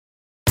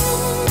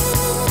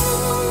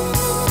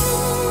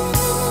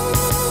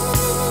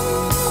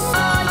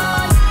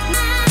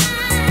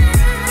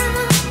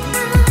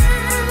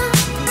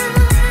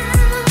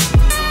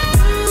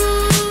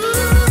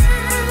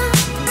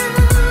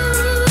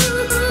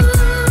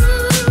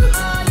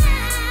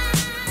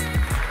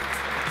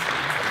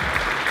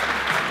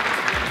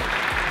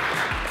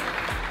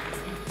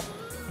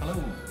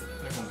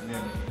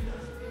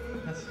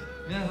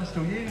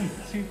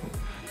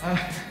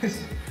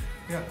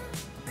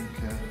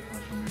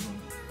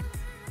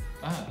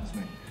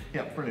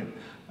Yeah, brilliant.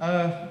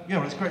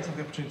 Well, it's great to have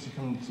the opportunity to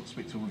come and sort of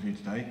speak to all of you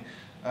today.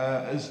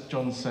 As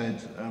John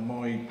said,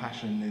 my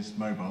passion is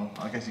mobile.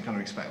 I guess you kind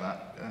of expect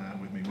that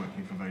with me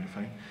working for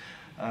Vodafone.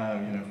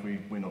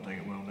 If we're not doing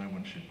it well, no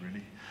one should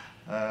really.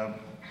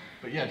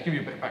 But yeah, to give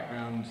you a bit of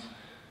background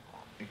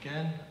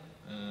again.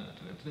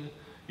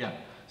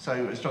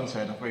 So as John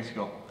said, I've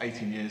basically got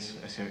 18 years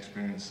SEO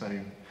experience, so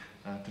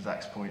to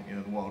Zach's point,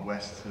 the Wild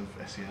West of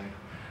SEO,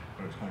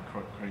 where it's kind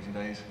of crazy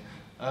days.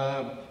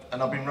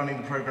 And I've been running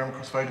the program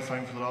across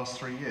Vodafone for the last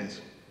 3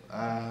 years.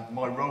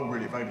 My role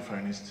really at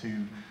Vodafone is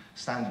to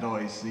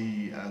standardise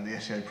the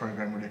SEO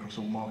program really across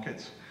all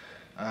markets,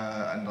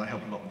 and I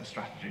help a lot with the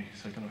strategy,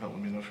 so kind of help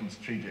them from a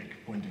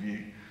strategic point of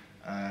view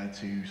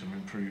to sort of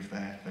improve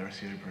their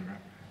SEO program.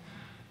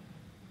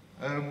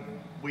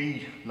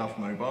 We love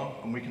mobile,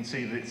 and we can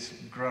see that it's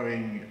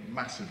growing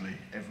massively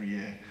every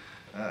year.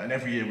 And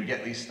every year we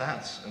get these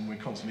stats, and we're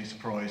constantly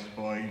surprised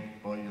by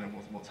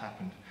what's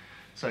happened.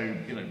 So,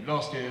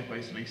 last year,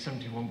 basically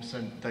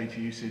 71% data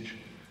usage,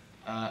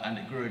 and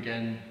it grew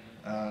again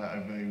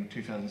over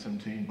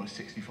 2017 by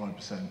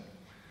 65%.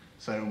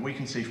 So we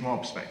can see from our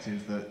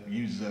perspective that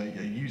users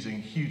are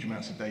using huge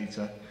amounts of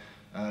data.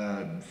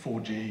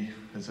 4G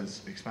has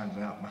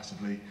expanded out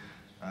massively.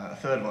 A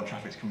third of our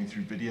traffic's coming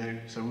through video.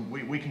 So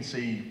we can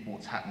see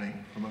what's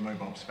happening from a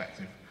mobile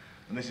perspective.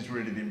 And this is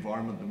really the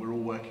environment that we're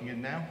all working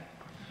in now.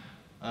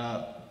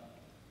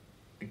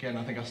 Again,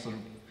 I think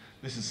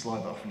this is a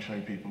slide that I often show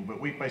people, but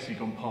we've basically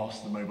gone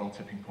past the mobile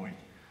tipping point.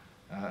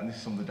 And this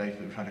is some of the data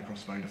that we've had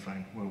across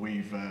Vodafone, where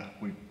you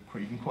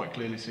can quite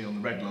clearly see on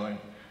the red line,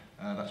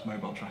 that's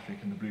mobile traffic,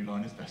 and the blue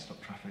line is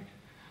desktop traffic.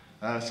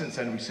 Since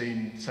then, we've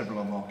seen several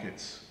of our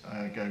markets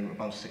go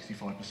above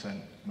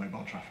 65%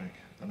 mobile traffic,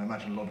 and I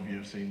imagine a lot of you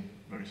have seen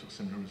very sort of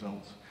similar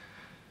results.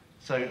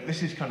 So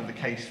this is kind of the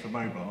case for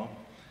mobile.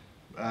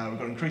 We've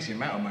got an increasing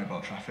amount of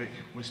mobile traffic.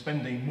 We're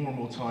spending more and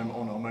more time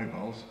on our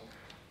mobiles.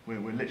 We're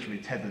literally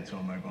tethered to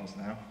our mobiles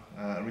now.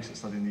 A recent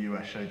study in the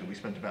US showed that we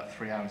spent about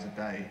 3 hours a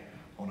day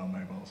on our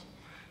mobiles.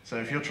 So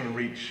if you're trying to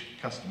reach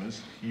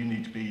customers, you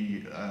need to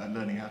be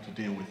learning how to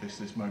deal with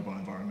this mobile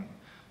environment,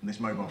 and this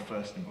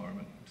mobile-first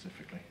environment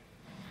specifically.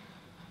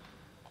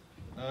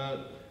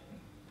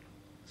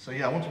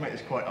 I want to make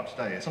this quite up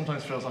to date. It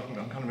sometimes feels like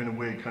I'm kind of in a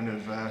weird kind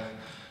of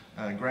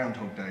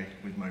Groundhog Day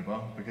with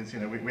mobile, because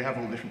we have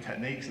all different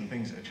techniques and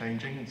things that are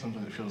changing, and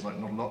sometimes it feels like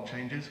not a lot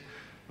changes.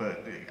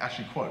 But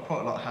actually quite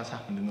a lot has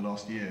happened in the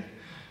last year.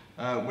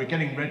 We're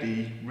getting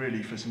ready,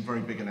 really, for some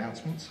very big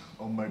announcements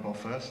on mobile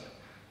first.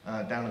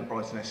 Down at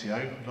Brighton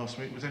SEO last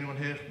week. Was anyone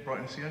here from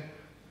Brighton SEO?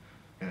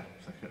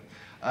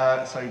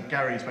 Yeah, so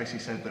Gary's basically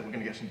said that we're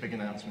going to get some big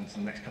announcements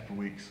in the next couple of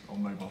weeks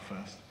on mobile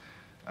first.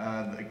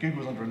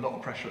 Google's under a lot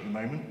of pressure at the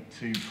moment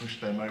to push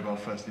their mobile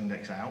first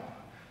index out.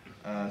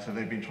 So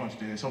they've been trying to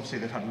do this. Obviously,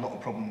 they've had a lot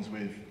of problems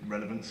with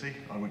relevancy,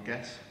 I would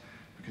guess,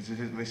 because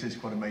this is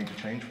quite a major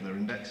change for their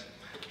index.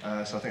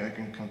 So I think they're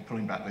kind of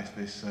pulling back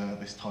this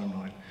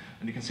timeline.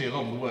 And you can see a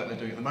lot of the work they're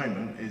doing at the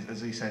moment is,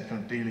 as he said,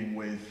 kind of dealing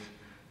with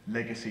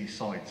legacy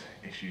site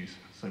issues.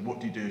 So what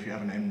do you do if you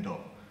have an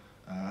M.dot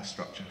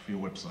structure for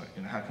your website?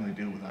 How can they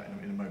deal with that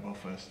in a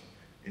mobile-first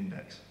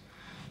index?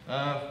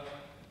 But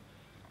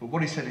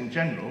what he said in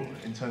general,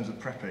 in terms of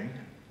prepping,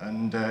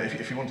 and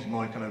if you wanted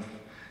my kind of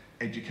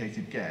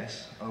educated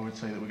guess, I would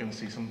say that we're going to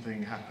see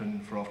something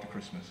happen for after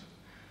Christmas.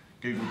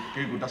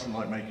 Google doesn't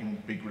like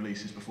making big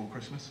releases before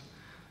Christmas.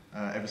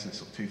 Ever since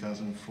sort of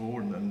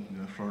 2004 and then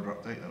the Florida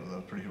update, that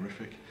was pretty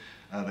horrific.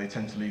 They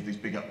tend to leave these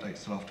big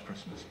updates till after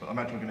Christmas. But I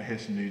imagine we're going to hear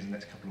some news in the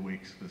next couple of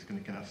weeks that's going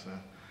to give us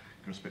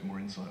a bit more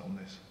insight on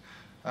this.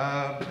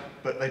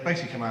 But they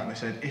basically come out and they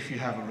said, if you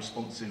have a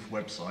responsive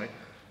website,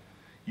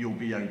 you'll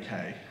be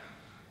okay.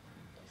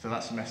 So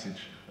that's the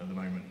message at the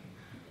moment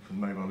for the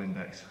mobile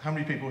index. How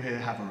many people here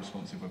have a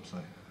responsive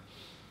website?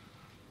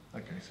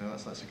 Okay, so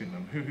that's a good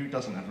number. Who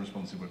doesn't have a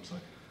responsive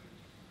website?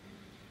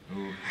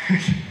 Oh,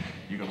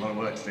 you've got a lot of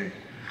work to do.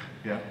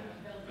 Yeah?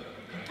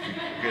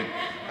 Good.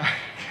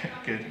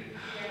 Good.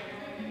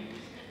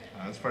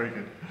 That's very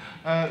good.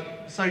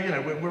 So,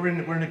 we're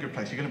in a good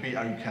place. You're going to be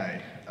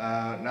okay.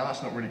 Now,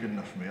 that's not really good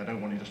enough for me. I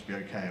don't want you just to be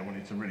okay. I want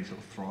you to really sort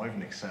of thrive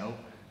and excel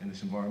in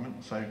this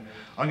environment. So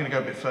I'm going to go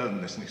a bit further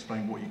than this and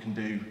explain what you can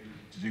do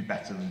to do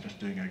better than just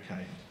doing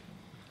okay.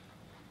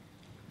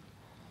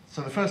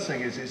 So the first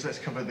thing is let's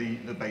cover the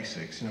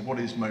basics. What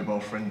is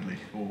mobile friendly?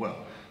 Or,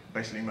 well,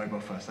 basically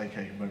mobile first,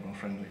 aka mobile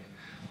friendly.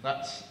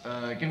 That's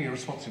getting your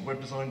responsive web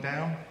design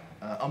down,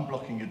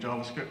 unblocking your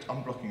JavaScript,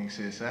 unblocking your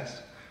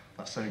CSS.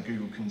 That's so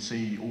Google can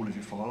see all of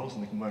your files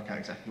and they can work out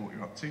exactly what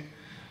you're up to.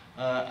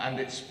 And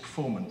it's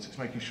performance. It's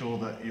making sure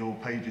that your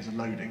pages are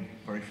loading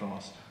very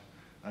fast.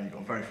 You've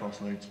got a very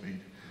fast load speed.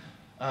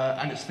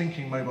 And it's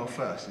thinking mobile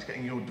first. It's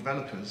getting your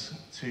developers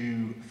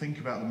to think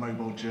about the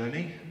mobile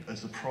journey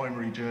as the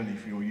primary journey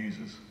for your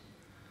users.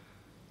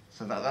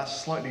 So that's a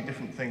slightly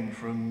different thing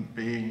from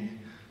being,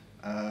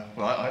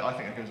 I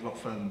think it goes a lot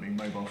further than being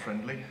mobile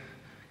friendly.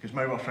 Because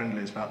mobile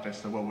friendly is about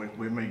just, we're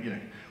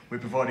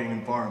providing an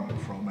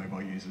environment for our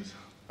mobile users.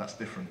 That's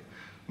different.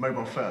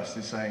 Mobile first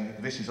is saying,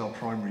 this is our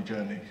primary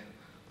journey.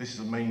 this is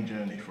a main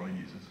journey for our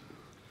users.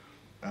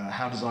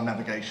 How does our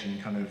navigation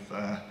kind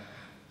of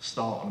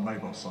start on a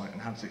mobile site, and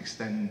how does it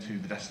extend to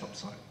the desktop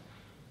site?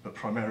 But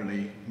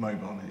primarily,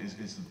 mobile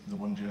is the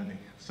one journey.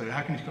 So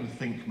how can you kind of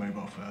think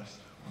mobile first?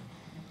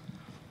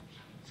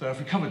 So if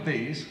we covered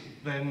these,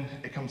 then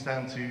it comes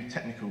down to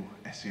technical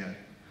SEO.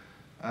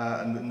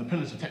 And the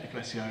pillars of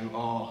technical SEO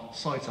are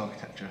site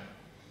architecture.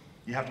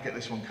 You have to get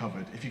this one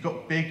covered. If you've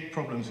got big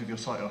problems with your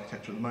site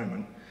architecture at the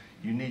moment,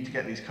 you need to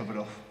get these covered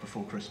off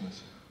before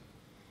Christmas.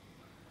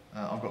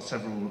 I've got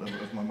several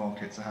of my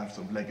markets that have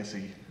sort of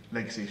legacy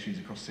issues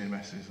across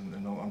CMSs, and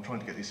I'm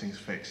trying to get these things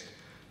fixed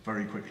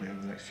very quickly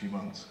over the next few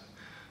months.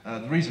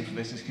 The reason for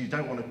this is because you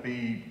don't want to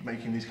be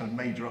making these kind of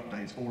major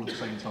updates all at the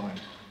same time.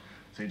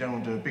 So you don't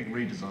want to do a big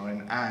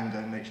redesign and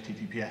an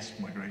HTTPS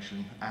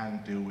migration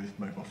and deal with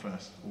mobile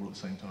first all at the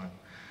same time.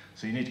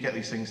 So you need to get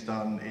these things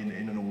done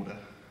in an order.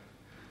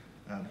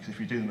 Because if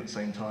you do them at the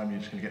same time, you're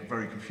just going to get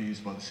very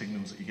confused by the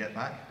signals that you get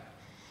back.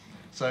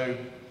 So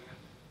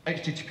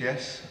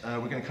HTTPS,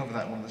 we're going to cover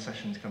that in one of the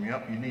sessions coming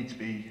up. You need to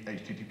be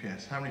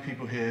HTTPS. How many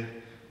people here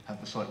have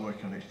the site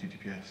working on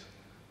HTTPS?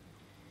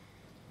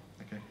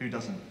 Okay, who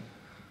doesn't?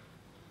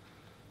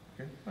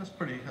 Okay, that's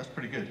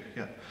pretty good,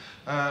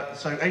 yeah.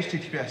 So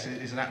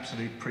HTTPS is an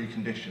absolute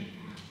precondition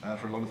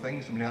for a lot of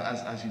things. I mean,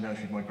 as you know,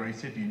 if you've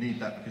migrated, you need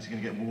that because you're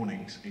going to get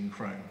warnings in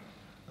Chrome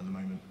at the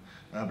moment.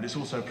 But it's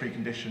also a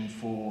precondition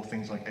for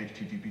things like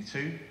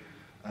HTTP2,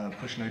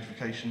 push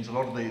notifications. A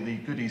lot of the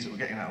goodies that we're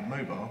getting out of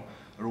mobile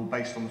are all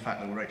based on the fact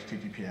that we're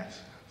HTTPS.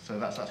 So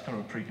that's kind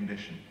of a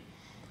precondition.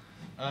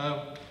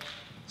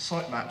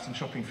 Sitemaps and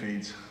shopping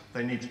feeds,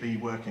 they need to be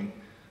working.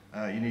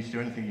 You need to do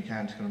anything you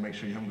can to kind of make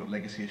sure you haven't got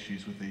legacy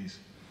issues with these.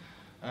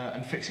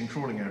 And fixing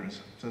crawling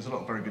errors. So there's a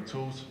lot of very good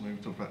tools. We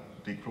talked about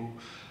deep crawl.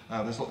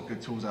 There's a lot of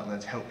good tools out there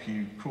to help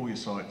you crawl your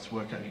sites,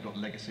 work out if you've got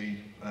legacy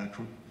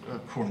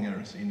crawling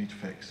errors that you need to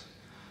fix.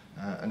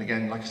 And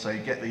again, like I say,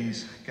 get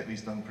these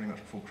done pretty much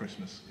before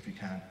Christmas, if you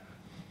can,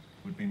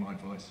 would be my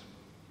advice.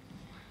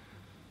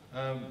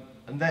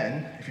 And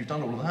then, if you've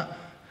done all of that,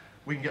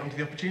 we can get onto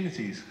the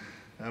opportunities,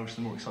 which is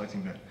the more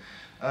exciting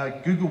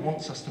bit. Google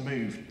wants us to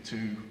move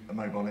to a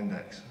mobile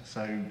index.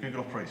 So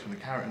Google operates with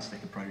a carrot and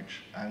stick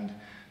approach, and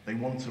they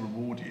want to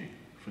reward you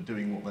for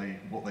doing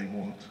what they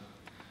want.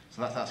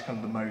 So that's kind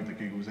of the mode that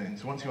Google's in.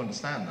 So once you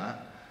understand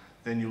that,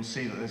 then you'll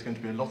see that there's going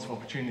to be a lot of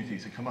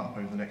opportunities that come up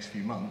over the next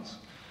few months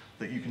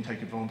that you can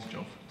take advantage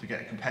of to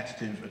get a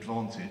competitive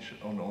advantage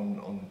on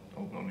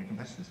your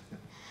competitors.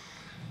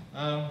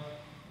 Yeah.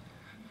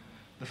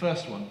 The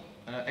first one,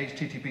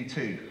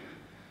 HTTP2.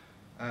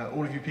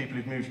 All of you people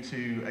who've moved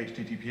to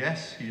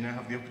HTTPS, you now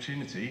have the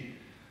opportunity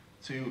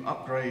to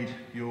upgrade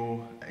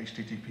your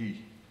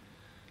HTTP.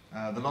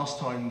 The last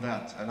time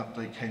that an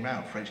update came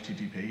out for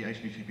HTTP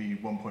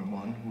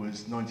 1.1,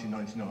 was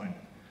 1999.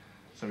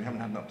 So we haven't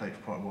had an update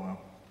for quite a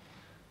while.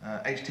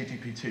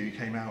 HTTP2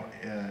 came out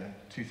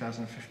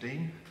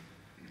 2015.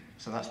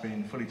 So that's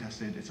been fully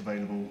tested, it's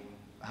available.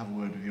 Have a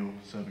word with your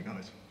server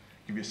guys.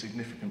 Give you a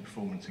significant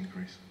performance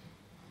increase.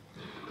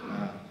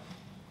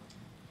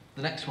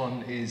 The next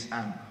one is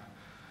AMP.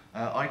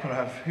 I kind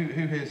of have, who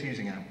here is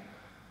using AMP?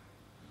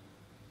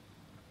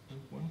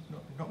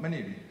 Not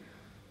many of you.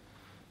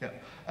 Yeah.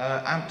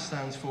 AMP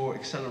stands for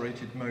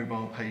Accelerated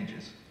Mobile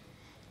Pages.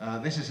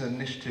 This is an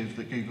initiative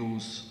that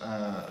Google's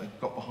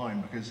got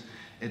behind because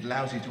it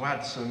allows you to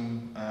add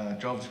some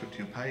JavaScript to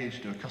your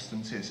page, do a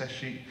custom CSS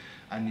sheet,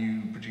 and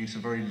you produce a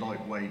very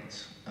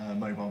lightweight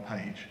mobile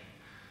page.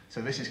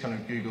 So this is kind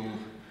of Google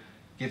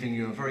giving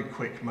you a very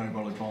quick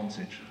mobile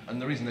advantage.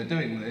 And the reason they're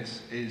doing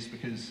this is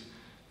because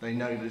they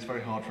know that it's very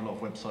hard for a lot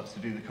of websites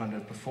to do the kind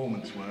of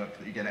performance work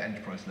that you get at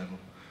enterprise level.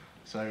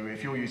 So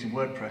if you're using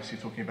WordPress,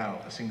 you're talking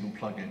about a single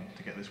plugin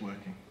to get this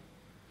working.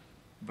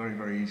 Very,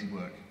 very easy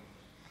work.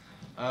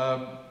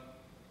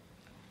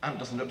 AMP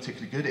doesn't look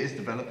particularly good. It is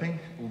developing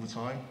all the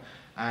time.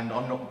 And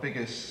I'm not the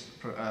biggest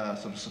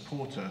sort of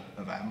supporter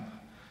of AMP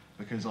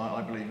because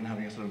I believe in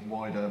having a sort of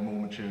wider,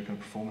 more mature kind of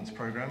performance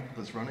program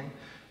that's running.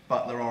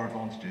 But there are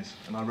advantages,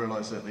 and I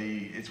realise that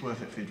it's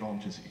worth it for the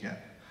advantages that you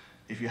get.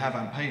 If you have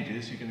AMP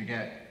pages, you're going to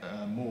get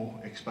more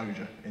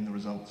exposure in the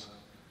results.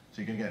 So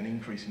you're going to get an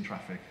increase in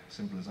traffic,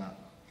 simple as that.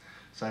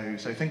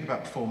 So think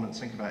about performance,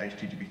 think about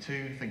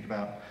HTTP2, think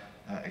about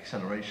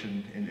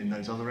acceleration in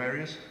those other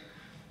areas,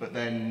 but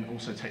then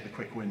also take the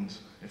quick wins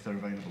if they're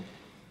available.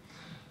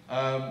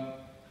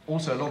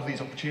 Also, a lot of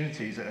these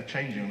opportunities are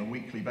changing on a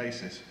weekly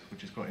basis,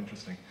 which is quite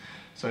interesting.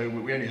 So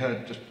we only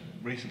heard just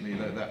recently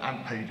that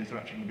AMP pages are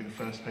actually going to be the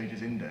first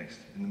pages indexed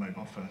in the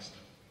mobile first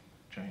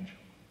change.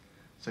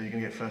 So you're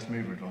going to get first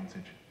mover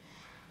advantage.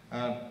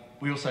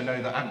 We also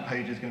know that AMP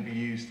page is going to be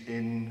used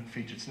in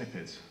featured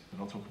snippets that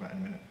I'll talk about in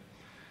a minute.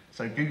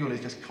 So Google is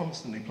just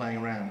constantly playing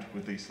around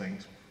with these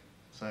things.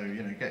 So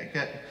you know,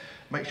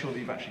 make sure that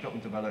you've actually got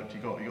them developed,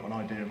 you've got an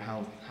idea of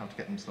how to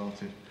get them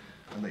started,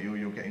 and that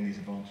you're getting these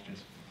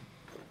advantages.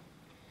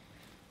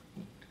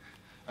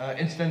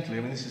 Incidentally,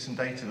 I mean, this is some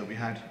data that we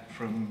had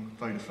from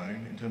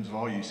Vodafone in terms of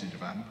our usage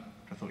of AMP,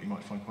 which I thought you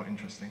might find quite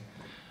interesting.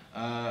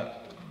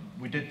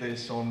 We did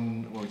this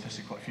on, well, we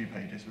tested quite a few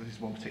pages, but this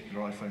is one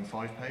particular iPhone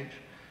 5 page,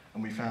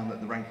 and we found that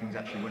the rankings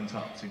actually went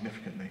up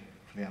significantly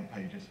for the AMP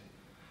pages.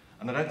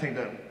 And I don't think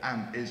that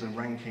AMP is a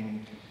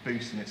ranking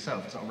boost in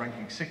itself. It's not a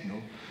ranking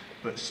signal,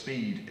 but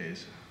speed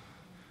is.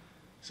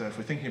 So if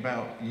we're thinking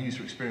about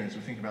user experience,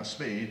 we're thinking about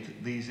speed,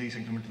 these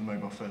can come into the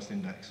mobile first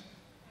index.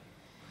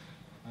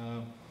 I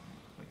can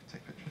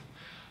take a picture.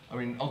 I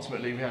mean,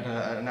 ultimately, we had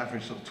an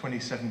average sort of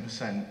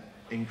 27%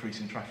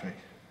 increase in traffic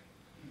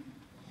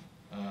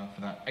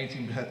for that.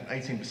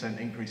 18%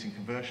 increase in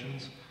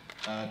conversions,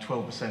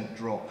 12%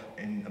 drop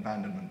in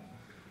abandonment,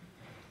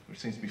 which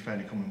seems to be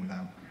fairly common with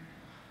AMP.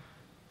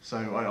 So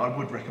I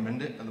would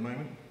recommend it at the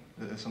moment.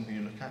 It's something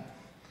you look at.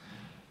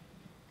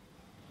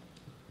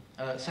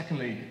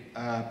 Secondly,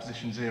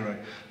 position 0.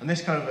 And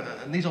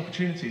these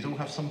opportunities all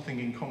have something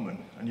in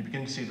common, and you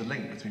begin to see the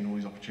link between all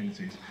these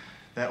opportunities.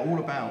 They're all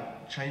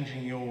about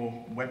changing your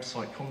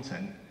website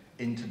content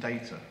into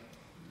data,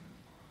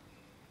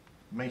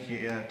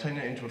 turning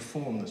it into a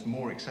form that's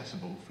more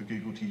accessible for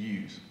Google to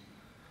use.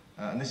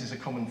 And this is a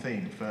common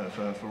theme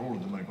for all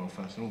of the mobile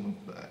first and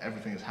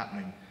everything that's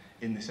happening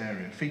in this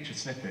area. Featured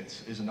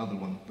snippets is another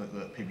one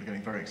that people are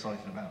getting very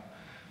excited about.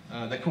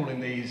 They're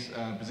calling these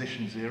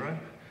position 0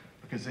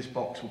 because this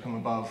box will come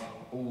above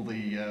all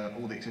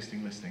the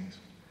existing listings,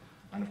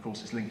 and of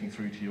course it's linking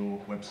through to your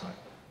website.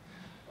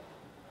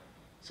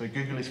 So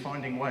Google is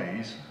finding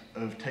ways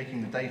of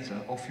taking the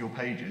data off your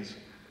pages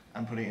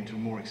and putting it into a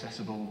more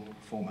accessible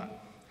format.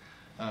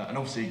 And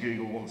obviously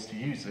Google wants to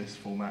use this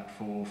format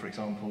for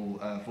example,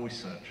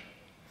 voice search,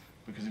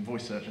 because in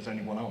voice search there's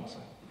only one answer.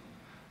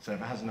 So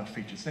if it has enough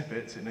featured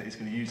snippets, it's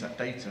going to use that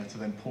data to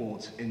then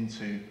port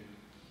into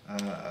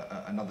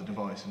another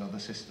device, another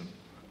system.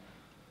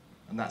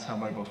 And that's how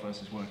mobile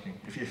first is working.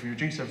 If you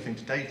reduce everything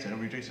to data,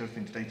 reduce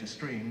everything to data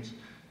streams,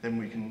 then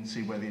we can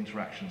see where the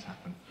interactions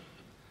happen.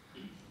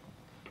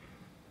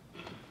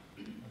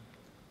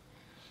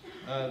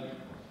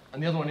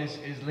 And the other one is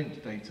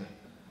linked data,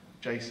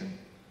 JSON.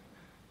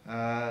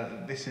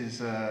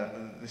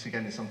 This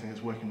again is something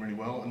that's working really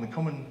well, and the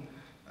common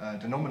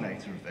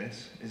denominator of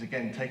this is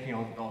again taking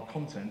our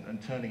content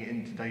and turning it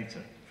into data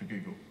for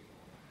Google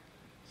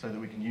so that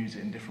we can use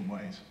it in different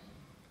ways.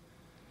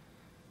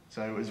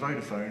 So as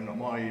Vodafone,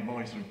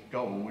 my sort of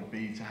goal would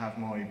be to have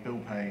my bill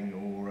paying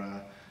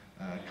or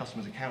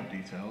customer's account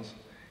details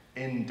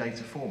in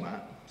data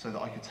format so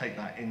that I could take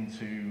that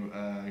into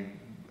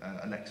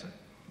Alexa.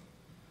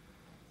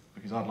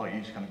 Because I'd like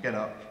you to kind of get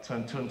up,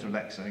 turn to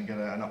Alexa and get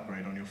an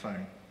upgrade on your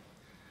phone.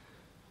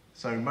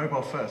 So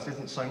mobile first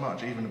isn't so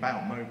much even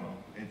about mobile.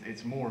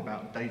 It's more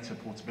about data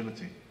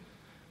portability.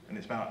 And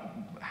it's about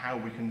how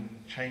we can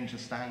change the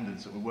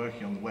standards that we're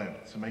working on the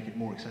web to make it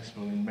more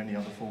accessible in many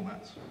other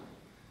formats.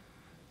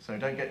 So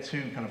don't get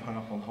too kind of hung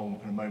up on the whole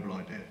kind of mobile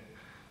idea.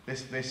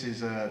 This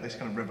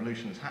kind of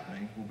revolution that's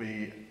happening will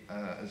be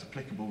as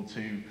applicable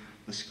to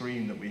the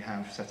screen that we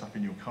have set up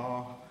in your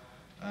car,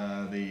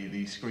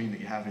 the screen that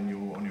you have on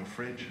your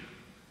fridge.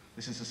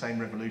 This is the same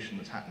revolution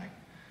that's happening.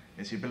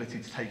 It's the ability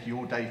to take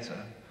your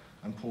data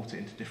and port it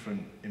into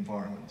different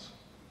environments.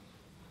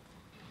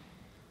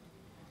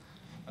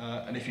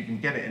 And if you can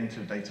get it into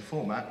a data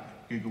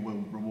format, Google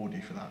will reward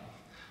you for that.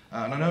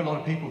 And I know a lot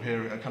of people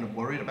here are kind of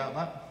worried about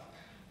that.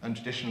 And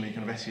traditionally,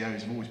 kind of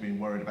SEOs have always been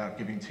worried about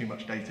giving too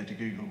much data to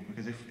Google,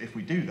 because if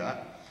we do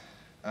that,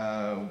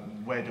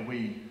 where do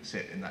we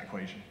sit in that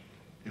equation?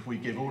 If we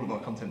give all of our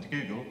content to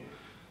Google,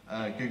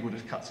 Google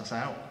just cuts us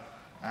out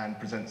and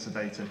presents the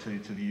data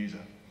to the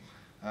user.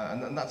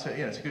 And that's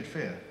it's a good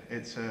fear.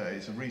 It's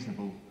a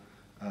reasonable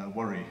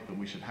worry that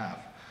we should have.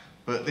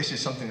 But this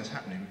is something that's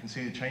happening. We can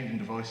see the change in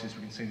devices,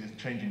 we can see the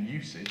change in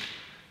usage.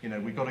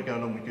 We've got to go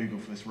along with Google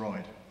for this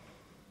ride.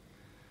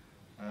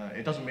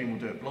 It doesn't mean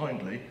we'll do it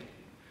blindly,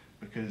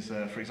 because,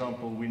 for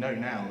example, we know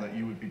now that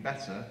you would be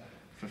better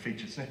for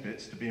featured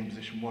snippets to be in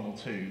position 1 or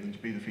 2 than to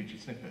be the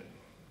featured snippet.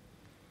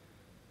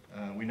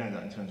 We know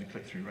that in terms of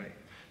click-through rate.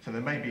 So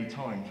there may be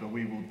times where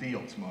we will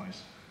de-optimize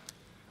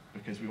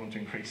because we want to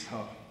increase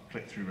our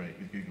click-through rate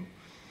with Google.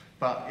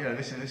 But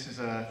this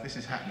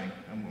is happening,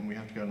 and we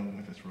have to go along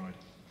with this ride.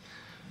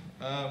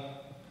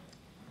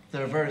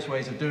 There are various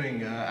ways of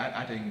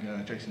adding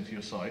JSON to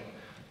your site.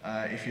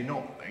 If you're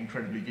not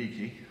incredibly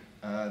geeky,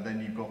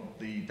 then you've got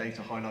the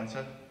data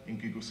highlighter in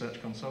Google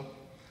Search Console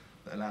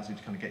that allows you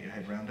to kind of get your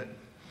head around it.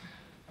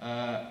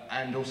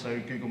 And also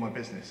Google My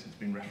Business has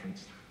been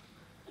referenced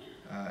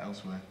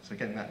elsewhere, so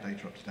getting that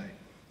data up to date.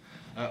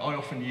 I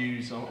often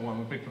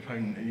I'm a big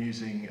proponent of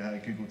using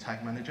Google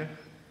Tag Manager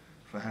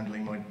for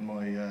handling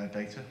my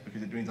data,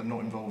 because it means I'm not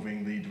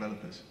involving the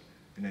developers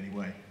in any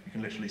way. You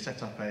can literally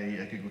set up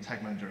a Google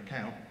Tag Manager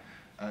account,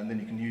 and then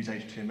you can use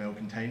HTML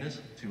containers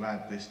to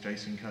add this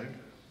JSON code.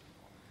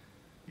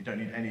 You don't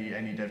need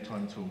any dev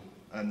time at all.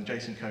 And the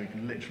JSON code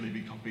can literally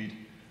be copied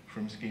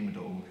from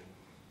schema.org.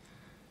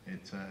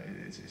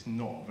 It's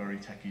not a very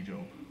techy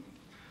job.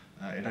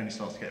 It only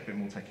starts to get a bit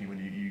more techy when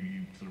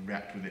you sort of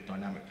react with it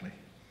dynamically.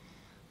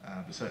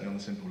 But certainly on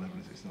the simple level,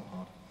 it's not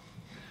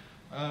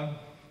hard.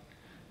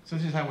 So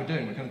this is how we're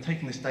doing. We're kind of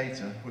taking this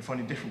data, we're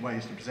finding different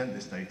ways to present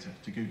this data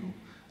to Google,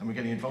 and we're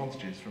getting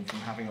advantages from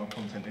having our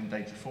content in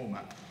data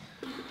format.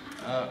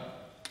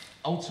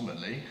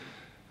 Ultimately,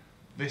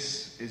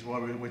 this is why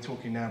we're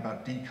talking now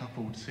about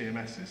decoupled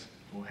CMSs,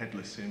 or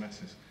headless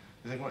CMSs.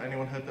 Has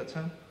anyone heard that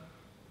term?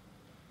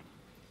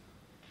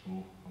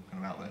 Oh, I'm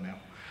kind of out there now.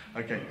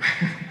 Okay,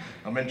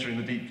 I'm entering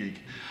the deep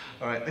geek.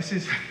 All right, this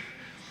is,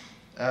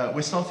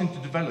 we're starting to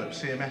develop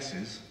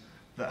CMSs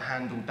that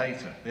handle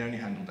data. They only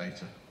handle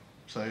data.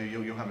 So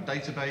you'll have a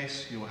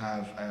database, you'll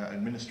have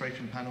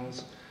administration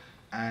panels,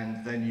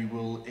 and then you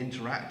will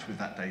interact with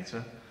that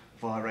data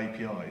via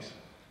APIs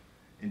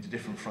into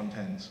different front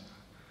ends.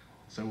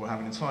 So we'll have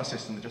an entire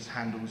system that just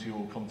handles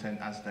your content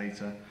as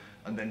data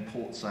and then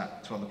ports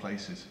that to other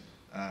places.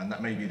 And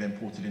that may be then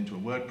ported into a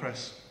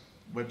WordPress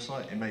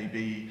website. It may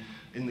be,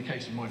 in the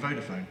case of My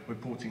Vodafone, we're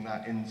porting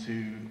that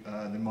into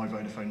the My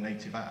Vodafone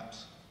native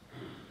apps.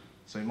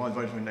 So My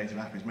Vodafone native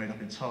app is made up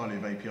entirely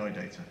of API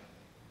data.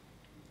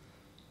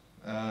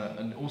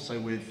 And also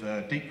with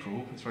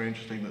Deepcrawl, it's very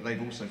interesting that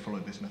they've also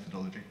followed this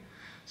methodology.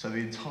 So the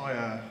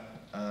entire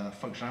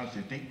functionality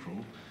of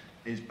Deepcrawl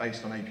is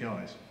based on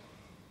APIs.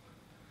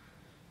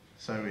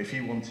 So if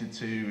you wanted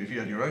to, if you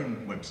had your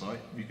own website,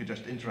 you could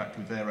just interact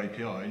with their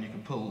API and you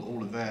could pull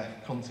all of their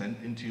content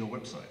into your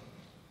website.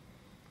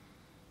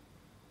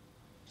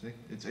 See?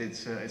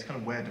 It's kind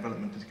of where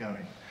development is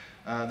going.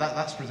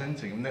 That's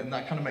presenting, and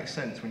that kind of makes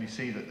sense when you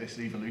see that this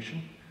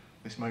evolution,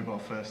 this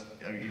mobile-first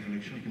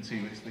evolution, you can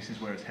see this is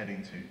where it's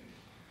heading to.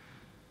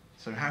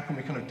 So how can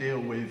we kind of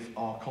deal with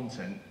our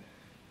content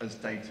as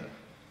data?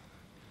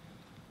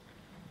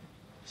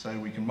 So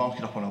we can mark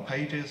it up on our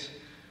pages,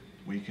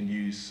 we can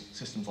use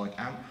systems like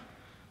AMP,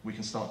 we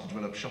can start to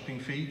develop shopping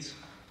feeds,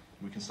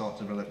 we can start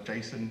to develop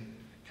JSON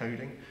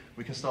coding,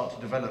 we can start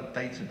to develop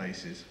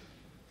databases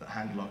that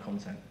handle our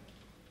content.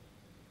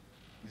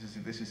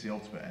 This is the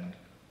ultimate end.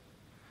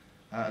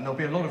 And there'll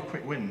be a lot of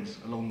quick wins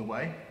along the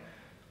way.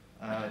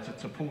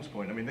 To Paul's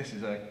point, I mean, this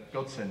is a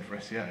godsend for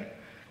SEO,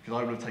 because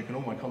I would have taken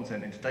all my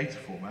content into data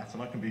format,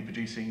 and I can be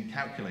producing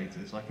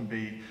calculators, I can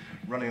be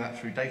running that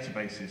through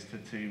databases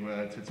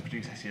to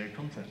produce SEO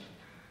content.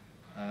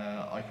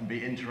 I can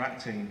be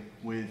interacting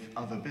with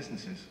other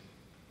businesses.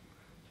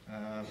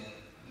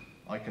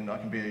 I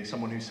can be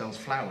someone who sells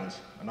flowers,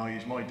 and I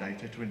use my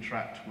data to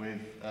interact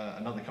with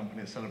another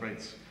company that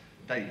celebrates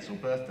dates or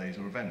birthdays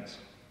or events.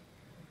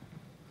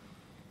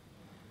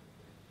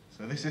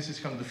 So this is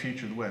kind of the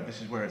future of the web.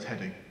 This is where it's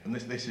heading, and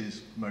this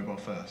is mobile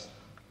first.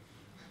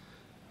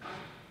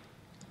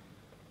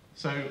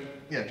 So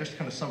yeah, just to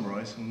kind of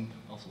summarise, and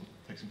I'll sort of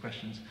take some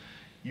questions.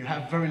 You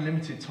have very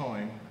limited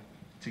time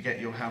to get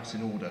your house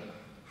in order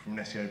from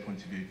an SEO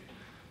point of view.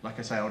 Like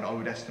I say, I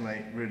would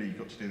estimate really you've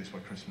got to do this by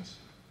Christmas.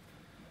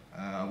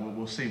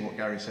 We'll see what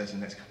Gary says in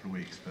the next couple of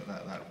weeks, but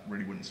that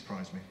really wouldn't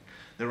surprise me.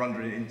 They're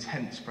under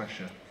intense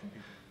pressure.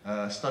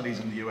 Studies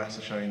in the US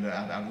are showing that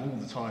out of all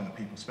the time that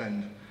people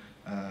spend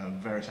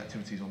various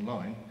activities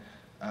online,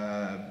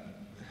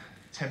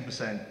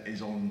 10%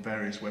 is on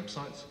various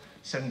websites,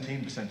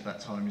 17% of that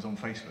time is on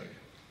Facebook.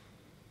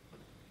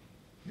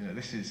 You know,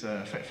 this is,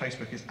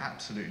 Facebook is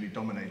absolutely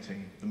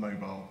dominating the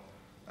mobile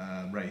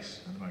race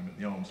at the moment,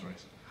 the arms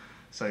race.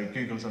 So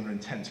Google is under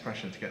intense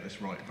pressure to get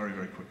this right very,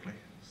 very quickly.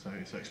 So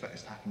expect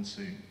this to happen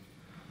soon.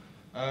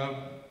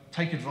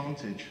 Take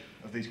advantage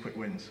of these quick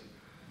wins.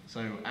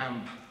 So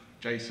AMP,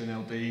 JSON,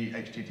 LD,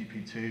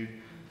 HTTP2,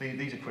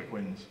 these are quick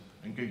wins,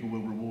 and Google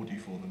will reward you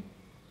for them.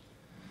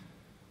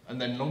 And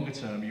then longer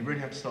term, you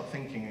really have to start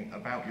thinking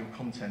about your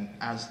content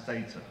as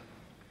data.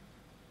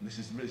 And this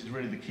is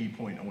really the key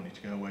point I want you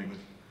to go away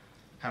with.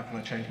 How can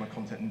I change my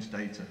content into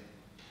data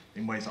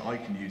in ways that I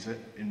can use it,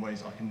 in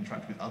ways I can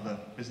interact with other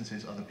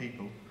businesses, other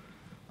people,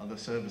 other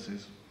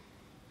services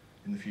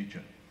in the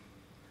future?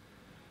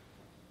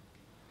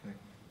 Okay.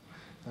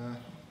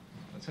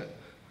 That's it.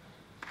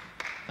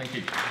 Thank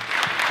you.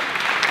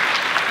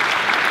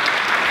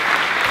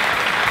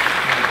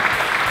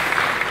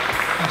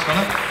 Thanks,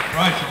 Philip.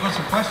 Right, we've got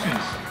some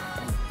questions.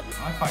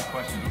 iPad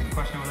questions. There's a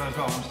question over there as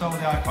well. We'll start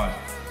with the iPad.